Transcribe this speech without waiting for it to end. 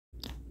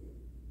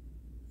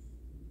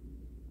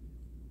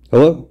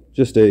Hello,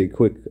 just a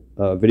quick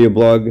video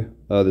blog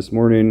this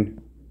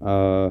morning,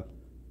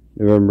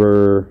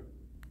 November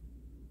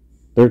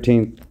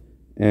 13th,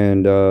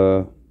 and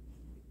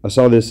I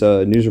saw this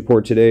news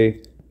report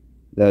today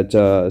that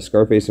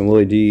Scarface and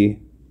Willie D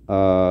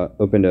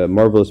opened a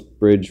Marvelous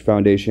Bridge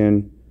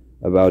Foundation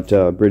about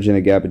bridging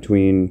the gap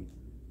between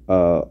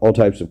all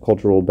types of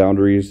cultural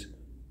boundaries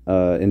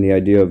in the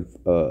idea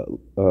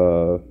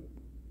of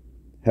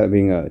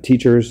having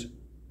teachers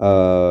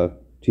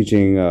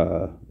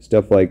teaching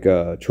stuff like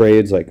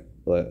trades like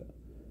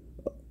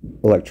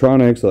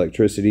electronics,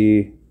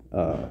 electricity,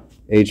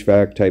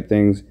 HVAC type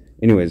things.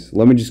 Anyways,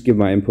 let me just give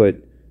my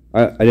input.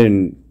 I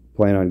didn't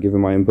plan on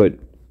giving my input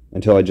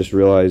until I just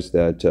realized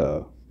that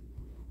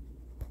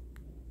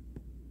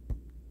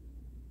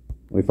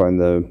let me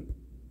find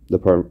the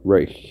part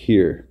right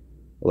here.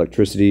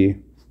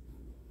 Electricity,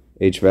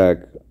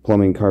 HVAC,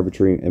 plumbing,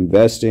 carpentry,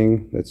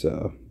 investing. That's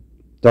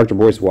Dr.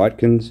 Boyce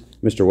Watkins.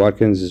 Mr.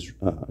 Watkins is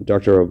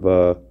doctor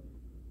of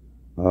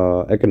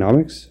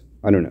economics.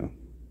 I don't know.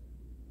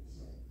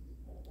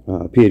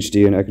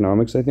 PhD in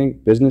economics, I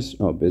think. Business.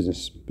 Oh,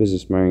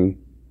 business marrying.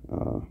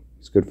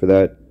 It's good for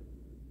that.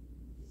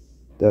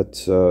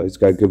 That's it's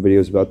got good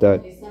videos about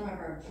that.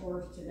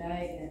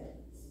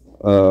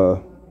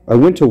 I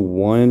went to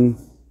one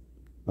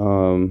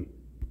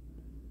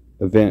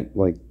event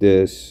like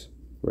this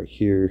right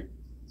here,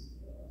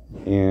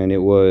 and it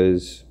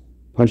was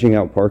punching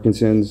out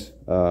Parkinson's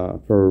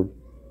for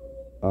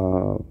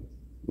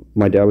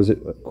my dad was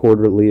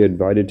cordially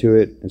invited to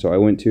it, and so I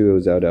went to. It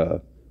was at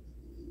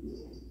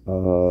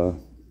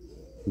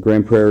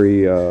Grand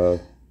Prairie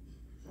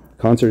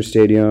concert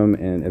stadium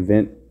and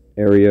event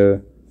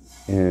area,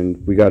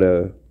 and we got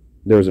there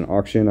was an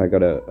auction. I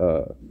got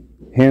a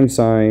hand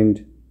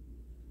signed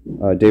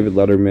David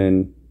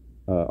Letterman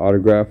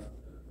autograph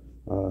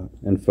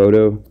and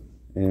photo,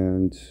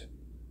 and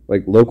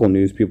like local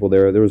news people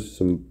there. There was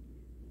some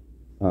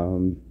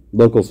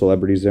local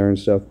celebrities there and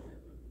stuff.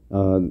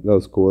 That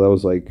was cool. That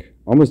was like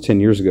almost 10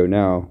 years ago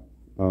now.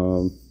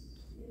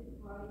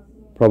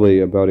 Probably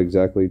about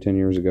exactly 10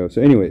 years ago.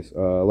 So anyways,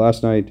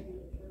 last night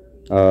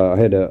I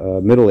had a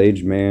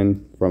middle-aged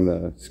man from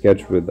the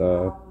sketch with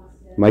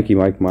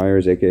Mike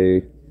Myers,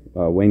 aka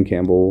Wayne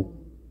Campbell,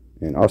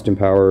 and Austin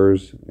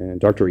Powers, and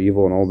Dr.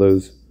 Evil, and all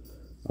those.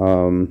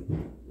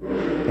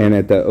 And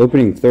at the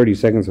opening 30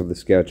 seconds of the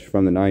sketch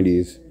from the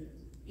 90s,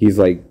 he's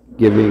like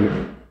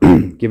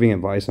giving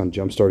advice on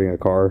jump starting a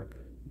car,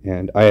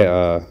 and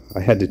I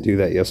had to do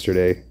that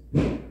yesterday.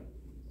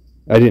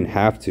 I didn't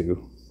have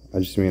to. I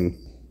just mean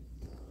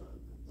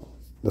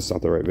that's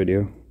not the right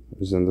video. It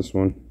was in this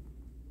one.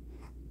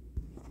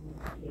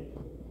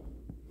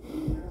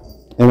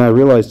 And I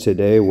realized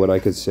today what I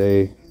could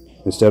say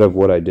instead of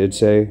what I did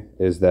say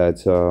is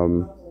that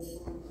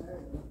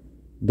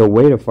the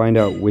way to find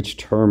out which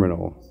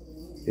terminal,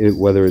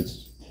 whether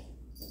it's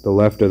the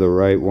left or the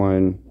right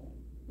one,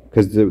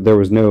 because there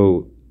was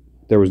no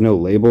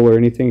label or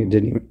anything. It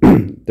didn't even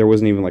there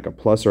wasn't even like a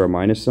plus or a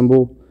minus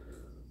symbol.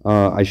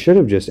 I should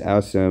have just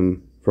asked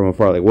him from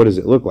afar, like, what does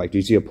it look like? Do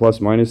you see a plus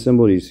minus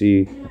symbol? Do you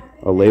see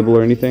a label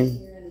or anything?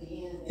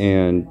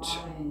 And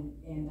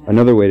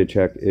another way to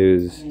check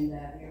is the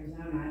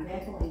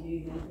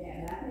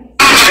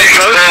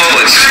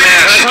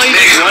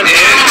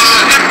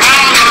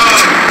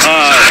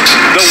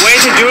way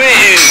to do it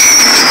is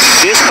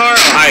this car.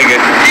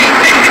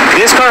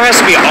 This car has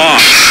to be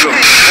off.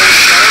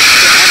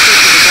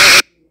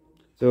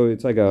 So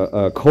it's like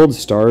a cold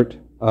start.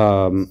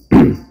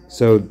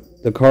 So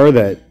the car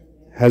that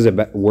has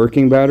a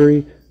working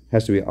battery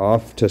has to be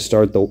off to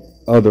start the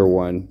other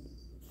one.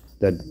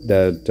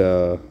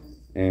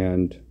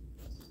 And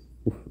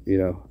you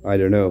know, I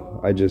don't know.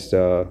 I just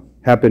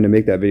happened to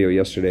make that video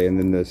yesterday, and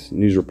then this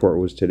news report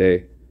was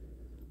today.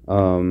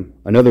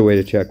 Another way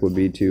to check would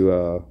be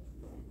to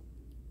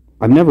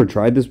I've never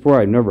tried this before.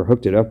 I've never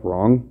hooked it up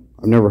wrong.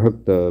 I've never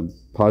hooked the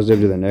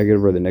positive to the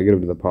negative or the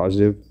negative to the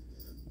positive.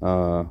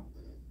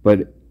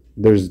 But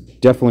there's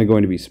definitely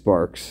going to be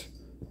sparks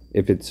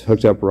if it's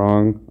hooked up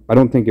wrong. I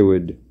don't think it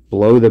would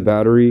blow the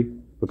battery,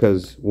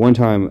 because one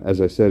time, as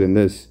I said in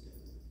this,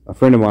 a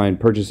friend of mine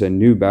purchased a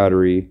new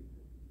battery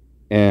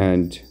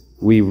and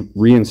we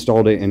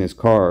reinstalled it in his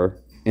car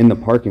in the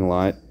parking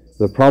lot.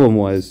 The problem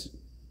was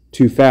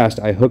too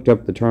fast. I hooked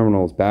up the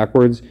terminals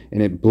backwards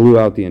and it blew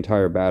out the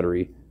entire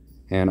battery.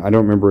 And I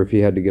don't remember if he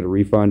had to get a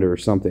refund or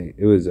something.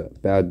 It was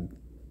bad.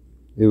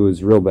 It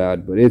was real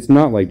bad, but it's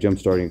not like jump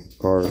starting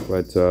a car.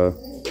 But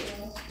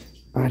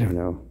I don't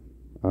know.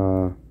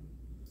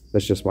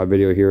 That's just my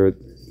video here.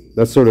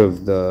 That's sort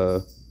of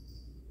the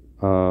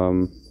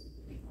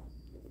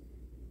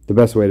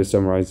best way to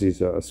summarize these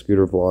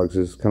scooter vlogs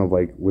is kind of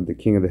like with the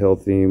King of the Hill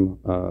theme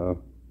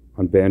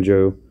on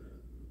banjo.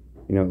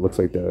 You know, it looks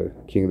like the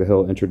King of the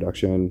Hill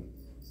introduction.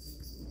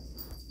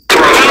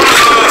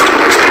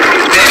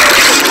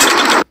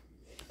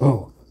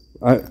 Oh,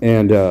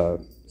 and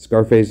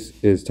Scarface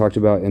is talked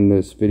about in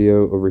this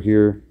video over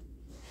here.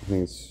 I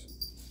think it's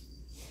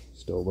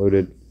still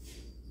loaded.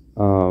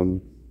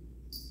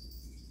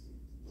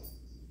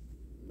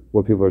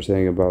 what people are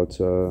saying about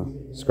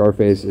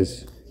Scarface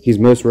is he's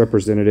most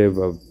representative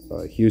of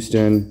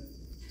Houston.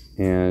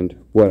 And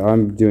what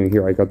I'm doing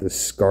here, I got this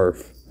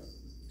scarf.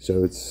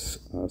 So it's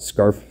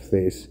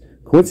Scarface.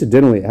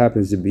 Coincidentally, it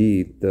happens to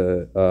be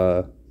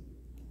the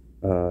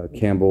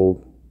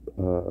Campbell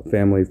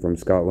family from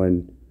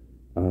Scotland.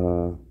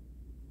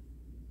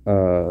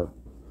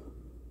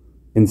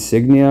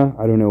 Insignia,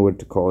 I don't know what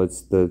to call it.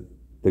 It's the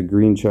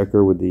green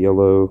checker with the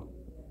yellow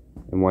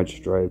and white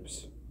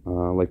stripes.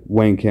 Like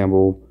Wayne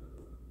Campbell,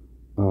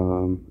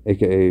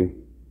 aka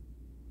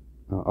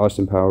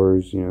Austin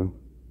Powers, you know,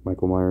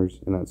 Michael Myers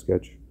in that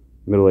sketch,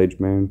 middle-aged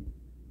man.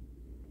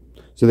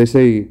 So they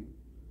say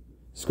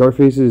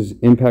Scarface's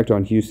impact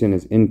on Houston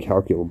is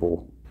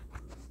incalculable.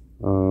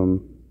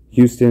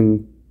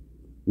 Houston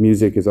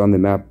music is on the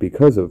map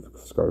because of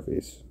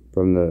Scarface,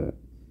 from the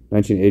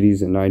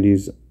 1980s and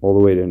 90s all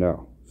the way to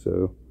now.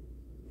 So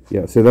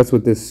yeah, so that's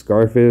what this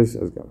scarf is.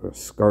 It's got a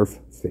scarf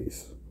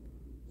face.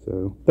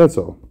 So that's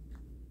all.